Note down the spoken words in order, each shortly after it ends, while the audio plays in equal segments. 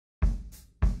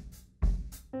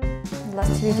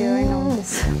last video, I know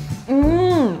this.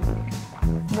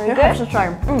 Very You good. have to try.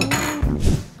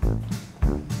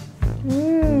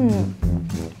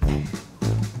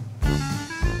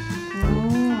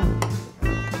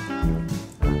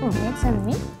 Mix and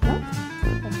meat? No?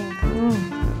 I think.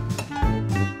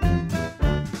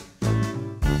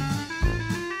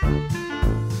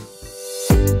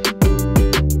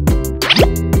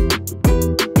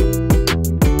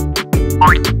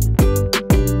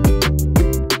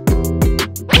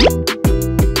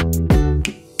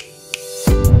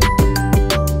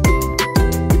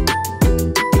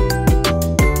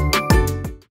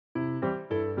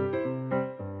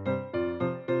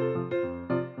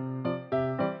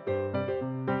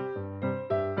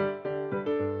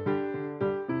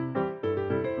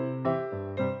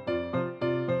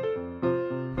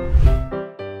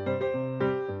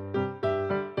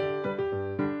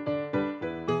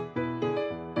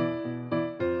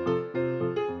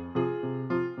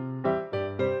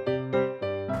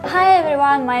 Hi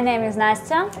everyone, my name is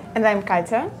Nastya. And I'm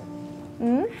Katya.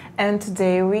 And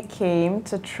today we came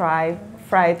to try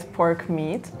fried pork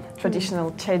meat,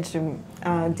 traditional Jeju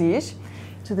dish,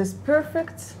 to this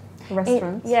perfect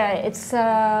restaurant. It's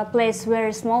a place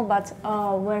very small but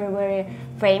very, very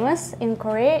famous in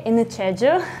Korea, in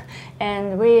Jeju.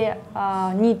 And we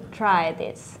need to try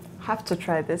this. Have to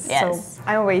try this. Yes. So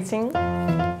I'm waiting.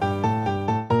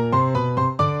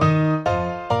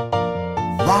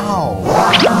 Wow!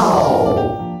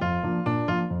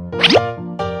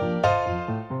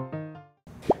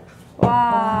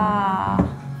 와.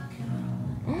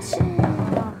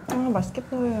 맛있게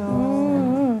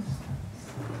보여요.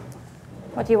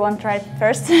 What do you want to try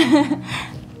first?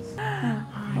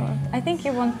 I think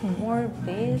you want more of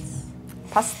this.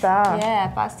 Pasta. Yeah,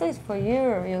 pasta is for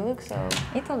you. You look so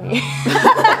Italy.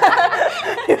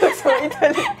 You look so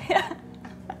Italian. Yeah.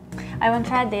 I want to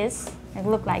try this. It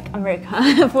look like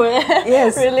American food.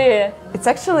 Yes. Really. It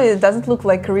actually doesn't look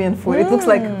like Korean food. It looks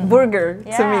like burger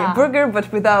to me. Yeah. Burger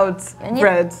but without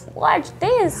bread. Watch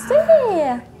this. See?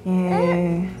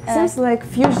 Yeah. Seems like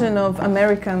fusion of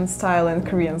American style and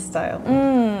Korean style.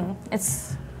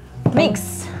 It's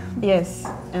mix. Yes.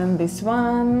 And this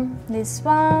one. This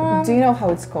one. Do you know how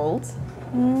it's called?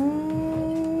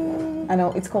 I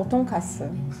know it's called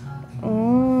tonkatsu.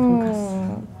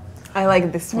 Tonkatsu. I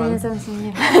like this one.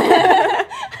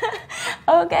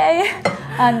 Okay.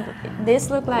 And this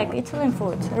look like Italian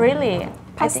food. Really.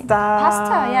 Pasta.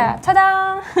 Pasta. Yeah.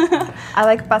 Ta-da! I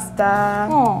like pasta.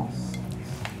 Oh.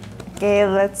 Okay,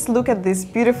 let's look at this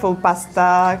beautiful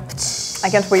pasta. I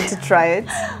can't wait to try it.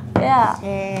 Yeah.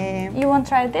 Yeah. You want to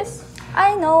try this?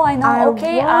 I know. I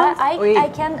Okay, want- I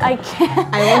can. I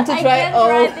want to try I can all.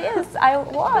 try this. I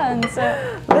want.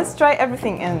 Let's try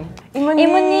everything in. 이모님.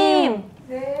 이모님.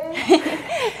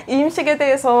 이 음식에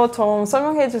대해서 좀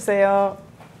설명해 주세요.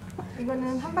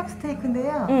 이거는 함박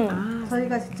스테이크인데요.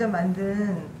 저희가 직접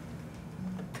만든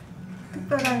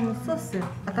특별한 소스,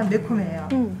 약간 매콤해요.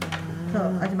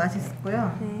 그래서 아주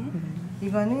맛있고요.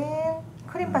 이거는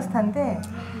크림 파스타인데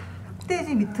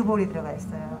흑돼지 미트볼이 들어가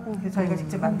있어요. 그래서 저희가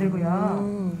직접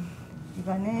만들고요.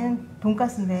 이거는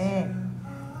돈가스인데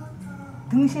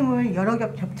등심을 여러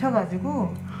겹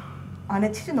겹쳐가지고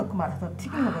안에 치즈 넣고 말아서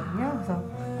튀긴 거거든요. 그래서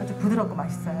아주 부드럽고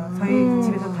맛있어요. 저희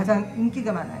집에서 가장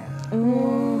인기가 많아요.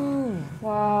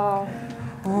 와우.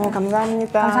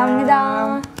 감사합니다.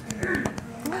 감사합니다.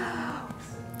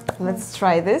 Let's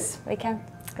try this. We can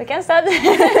start.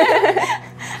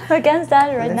 We can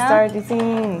start right Let's now. start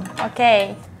eating.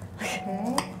 Okay.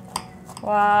 네.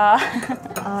 와.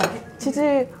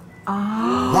 치즈.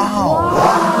 와.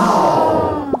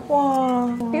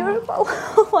 Beautiful.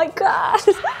 Oh my god.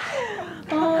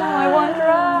 Oh, I want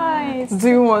rice. Do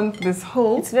you want this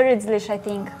whole? It's very delicious, I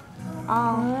think.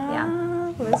 Oh, yeah.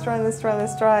 Let's try.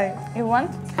 You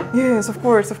want? Yes, of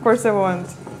course I want.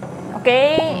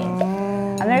 Okay.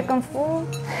 American food.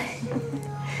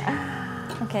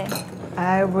 Okay.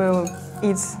 I will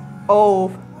eat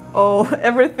all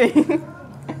everything.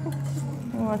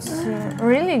 Oh, it's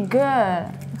really good.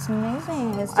 It's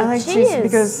amazing. It's the I like cheese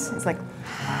because it's like.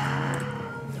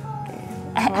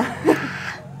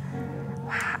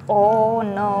 Oh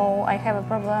no, I have a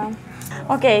problem.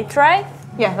 Okay, try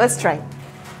Yeah, let's try.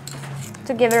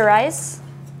 together rice.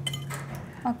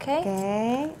 Okay.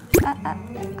 Okay.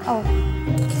 Oh.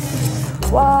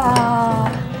 Wow.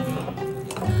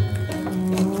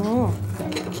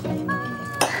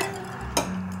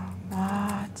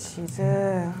 와,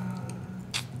 치즈.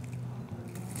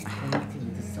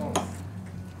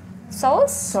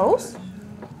 Sauce? Sauce?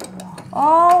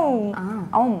 Oh.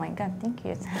 Oh my god, thank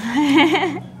you.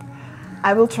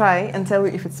 I will try and tell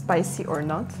you if it's spicy or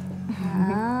not.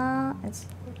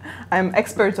 I'm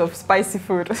expert of spicy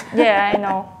food. Yeah, I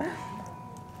know.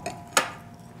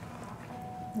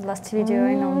 Last video,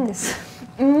 I know this.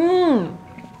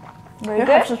 Very You good.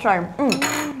 have to try.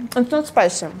 It's not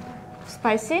spicy.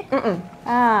 Spicy?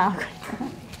 Ah,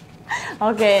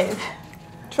 okay. Okay.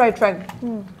 Try.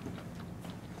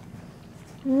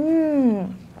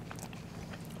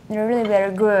 Really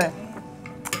very good.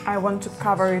 I want to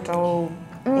cover it all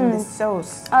in this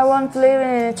sauce. I want to live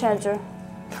in Jeju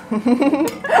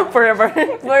Forever.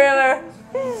 forever.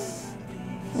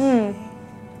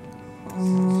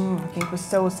 I think with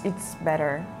sauce it's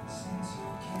better.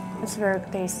 It's very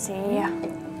tasty. Yeah.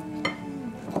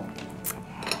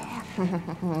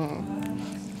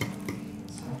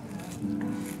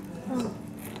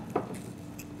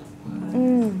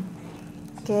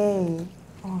 Okay.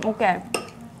 Okay.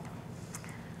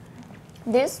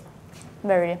 This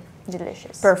very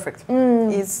delicious. Perfect.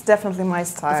 It's definitely my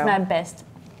It's style. my best.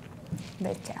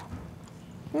 Yeah.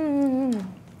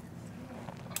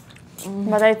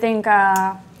 But I think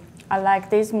I like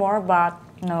this more, but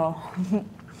no.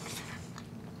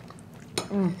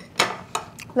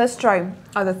 Let's try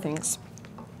other things.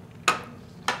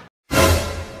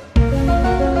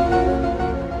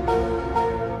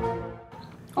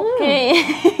 Okay.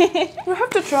 You have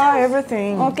to try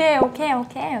everything. Okay.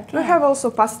 We have also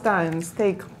pasta and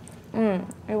steak. You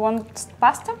want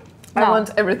pasta? I No. want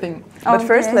everything. But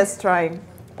first, Okay. let's try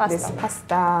Pasta. this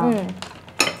pasta.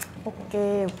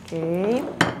 Okay.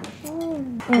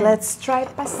 Let's try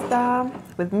pasta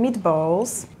with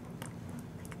meatballs.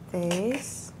 Like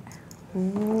this.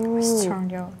 Ooh. Strong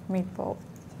your meatball.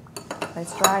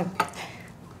 Let's try.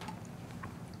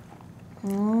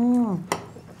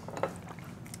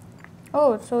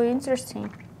 Oh, it's so interesting.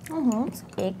 It's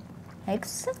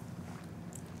eggs.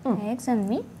 Eggs and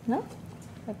meat, no?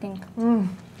 I think.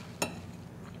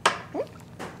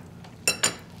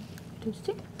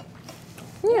 Tasty?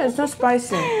 Yeah, it's not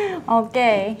spicy.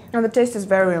 Okay. And the taste is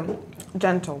very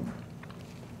gentle.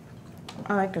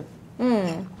 I like it.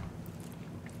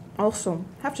 Also,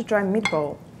 have to try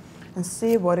meatball and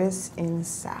see what is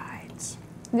inside.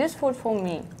 This food for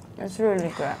me is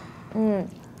really good.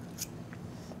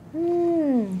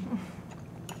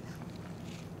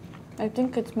 I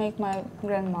think it's make my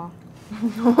grandma.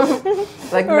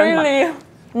 Like grandma. Really?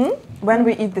 When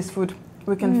we eat this food,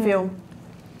 we can feel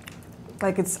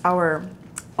like it's our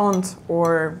aunt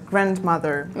or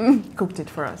grandmother cooked it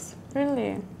for us.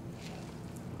 Really?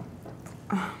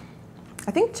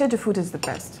 I think Jeju food is the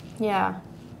best Yeah.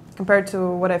 compared to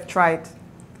what I've tried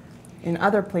in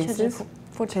other places.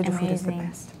 Food Jeju food is the amazing.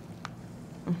 best.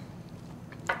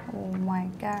 Oh my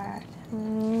god.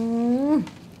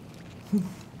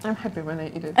 I'm happy when I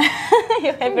eat it.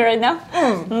 You happy right now?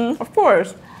 Of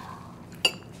course.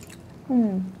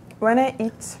 When I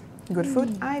eat good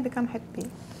food, I become happy.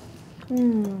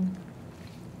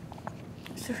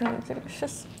 It's really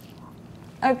delicious.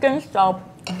 I can stop.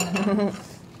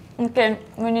 Okay,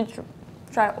 we need to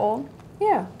try all.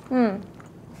 Yeah.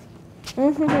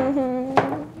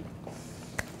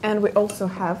 And we also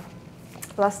have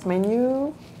last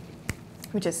menu,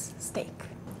 which is steak.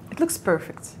 It looks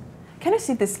perfect. Can I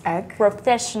see this egg?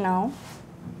 Professional.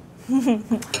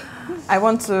 I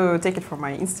want to take it for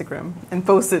my Instagram and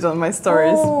post it on my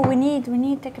stories. Oh, we need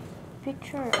to take a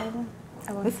picture.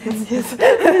 I want Yes.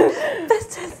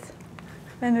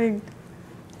 And we.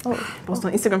 Post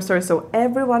on Instagram stories so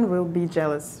everyone will be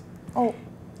jealous Oh,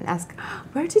 and ask,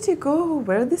 where did you go?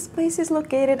 Where this place is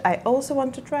located? I also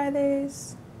want to try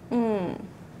this.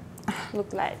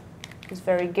 look like it's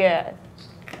very good.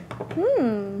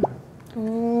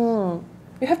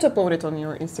 You have to upload it on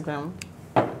your Instagram.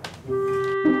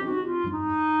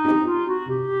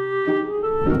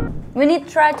 We need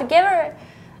to try together.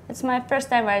 It's my first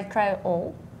time I try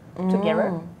all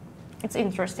together. It's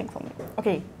interesting for me.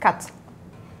 Okay, cut.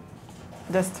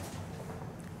 Just.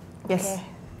 Yes, Okay.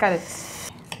 cut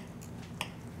it.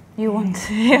 You want?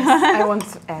 I want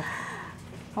egg.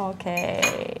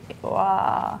 Okay.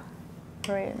 Wow.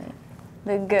 Really,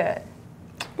 they're good.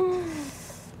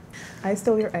 I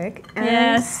stole your egg. And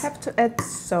Yes. have to add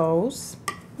sauce.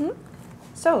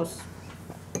 Sauce.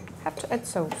 Have to add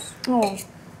sauce. Oh.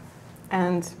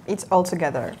 And eat all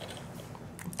together.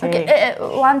 Okay.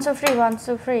 1, 2, 3. 1,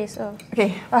 2, 3. So.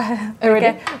 Okay. Are you ready?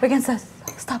 Okay. We can start.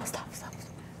 Stop.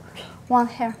 Okay. One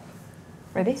here.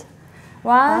 Ready?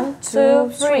 1, 2,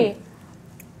 3.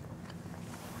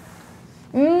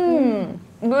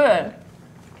 Good.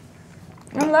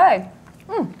 I like.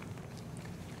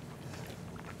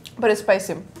 But it's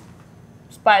spicy.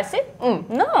 Spicy?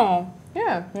 No.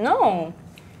 Yeah. No.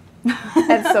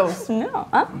 Add sauce. No.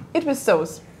 Huh? Eat with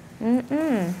sauce.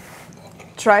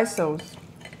 try sauce.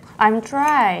 I'm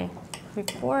try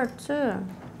before too.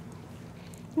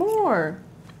 More.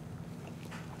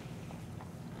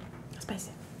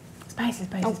 Spicy. Spicy,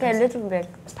 spicy. Okay, spicy. a little bit.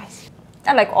 Spicy.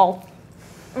 I like all.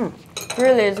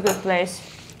 Really, it's a good place.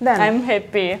 Then I'm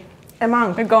happy.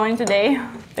 among We're going today.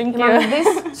 Thank among you.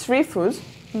 these three foods,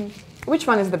 which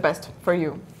one is the best for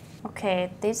you? Okay,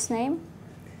 this name,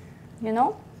 you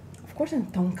know? Of course, in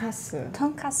tonkatsu.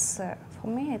 Tonkatsu. For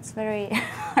me, it's very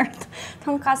hard.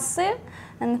 Tonkatsu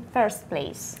and first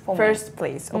place. For First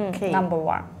place, okay. number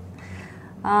one.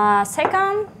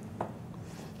 Second,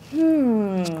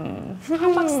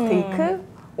 Hamburg steak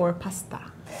or pasta?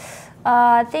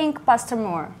 I think pasta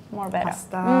more better.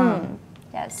 Pasta.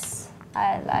 Yes,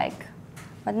 I like.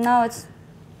 But now it's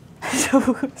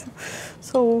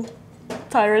so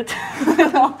tired.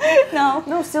 no.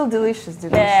 No, still delicious,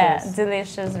 delicious. Yeah,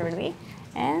 delicious, really.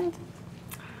 And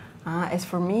As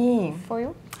for me, for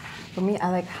you? I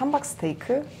like Hamburg steak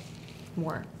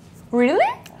more. Really?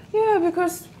 Yeah,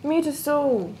 because meat is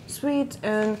so sweet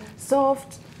and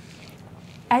soft.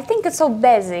 I think it's so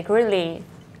basic, really.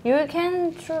 You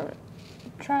can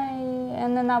try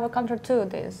in another country too,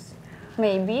 this.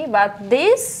 Maybe, but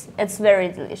this, it's very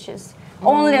delicious.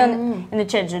 Only in the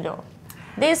Jeju-do.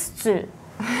 This too.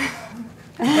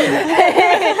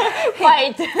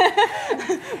 Fight.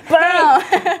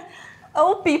 Burn.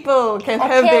 All people can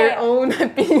have their own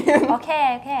opinion.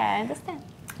 Okay, I understand.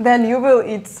 Then you will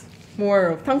eat more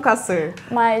of tonkatsu.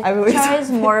 My I will eat choice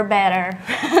more better.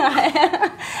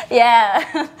 Yeah.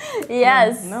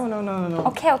 Yes. No.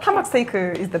 Okay. Hamburg steak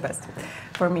is the best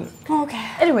for me. Okay.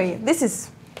 Anyway, this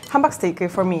is Hamburg steak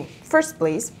for me. First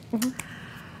place.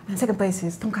 And second place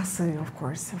is tonkatsu, of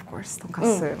course,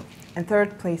 tonkatsu. And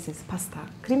third place is pasta,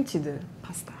 kimchi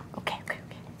pasta.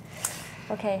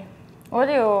 Okay. What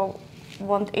do you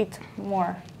want to eat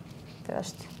more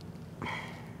first?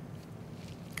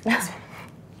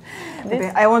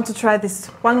 I want to try this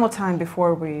one more time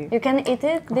before we... You can eat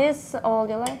it this all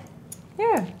your life?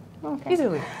 Yeah, Okay.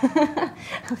 easily.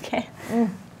 Okay.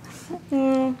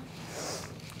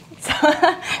 So,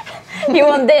 you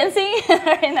want dancing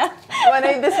right now? When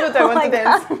I eat this food, I want to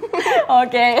dance.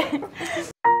 Okay.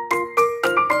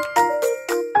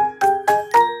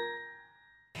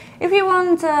 If you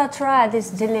want to try this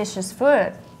delicious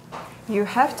food, You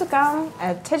have to come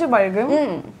at Jeju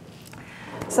Balgum.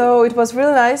 So it was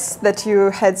really nice that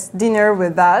you had dinner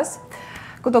with us.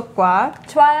 구독과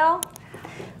좋아요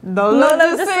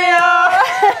눌러주세요.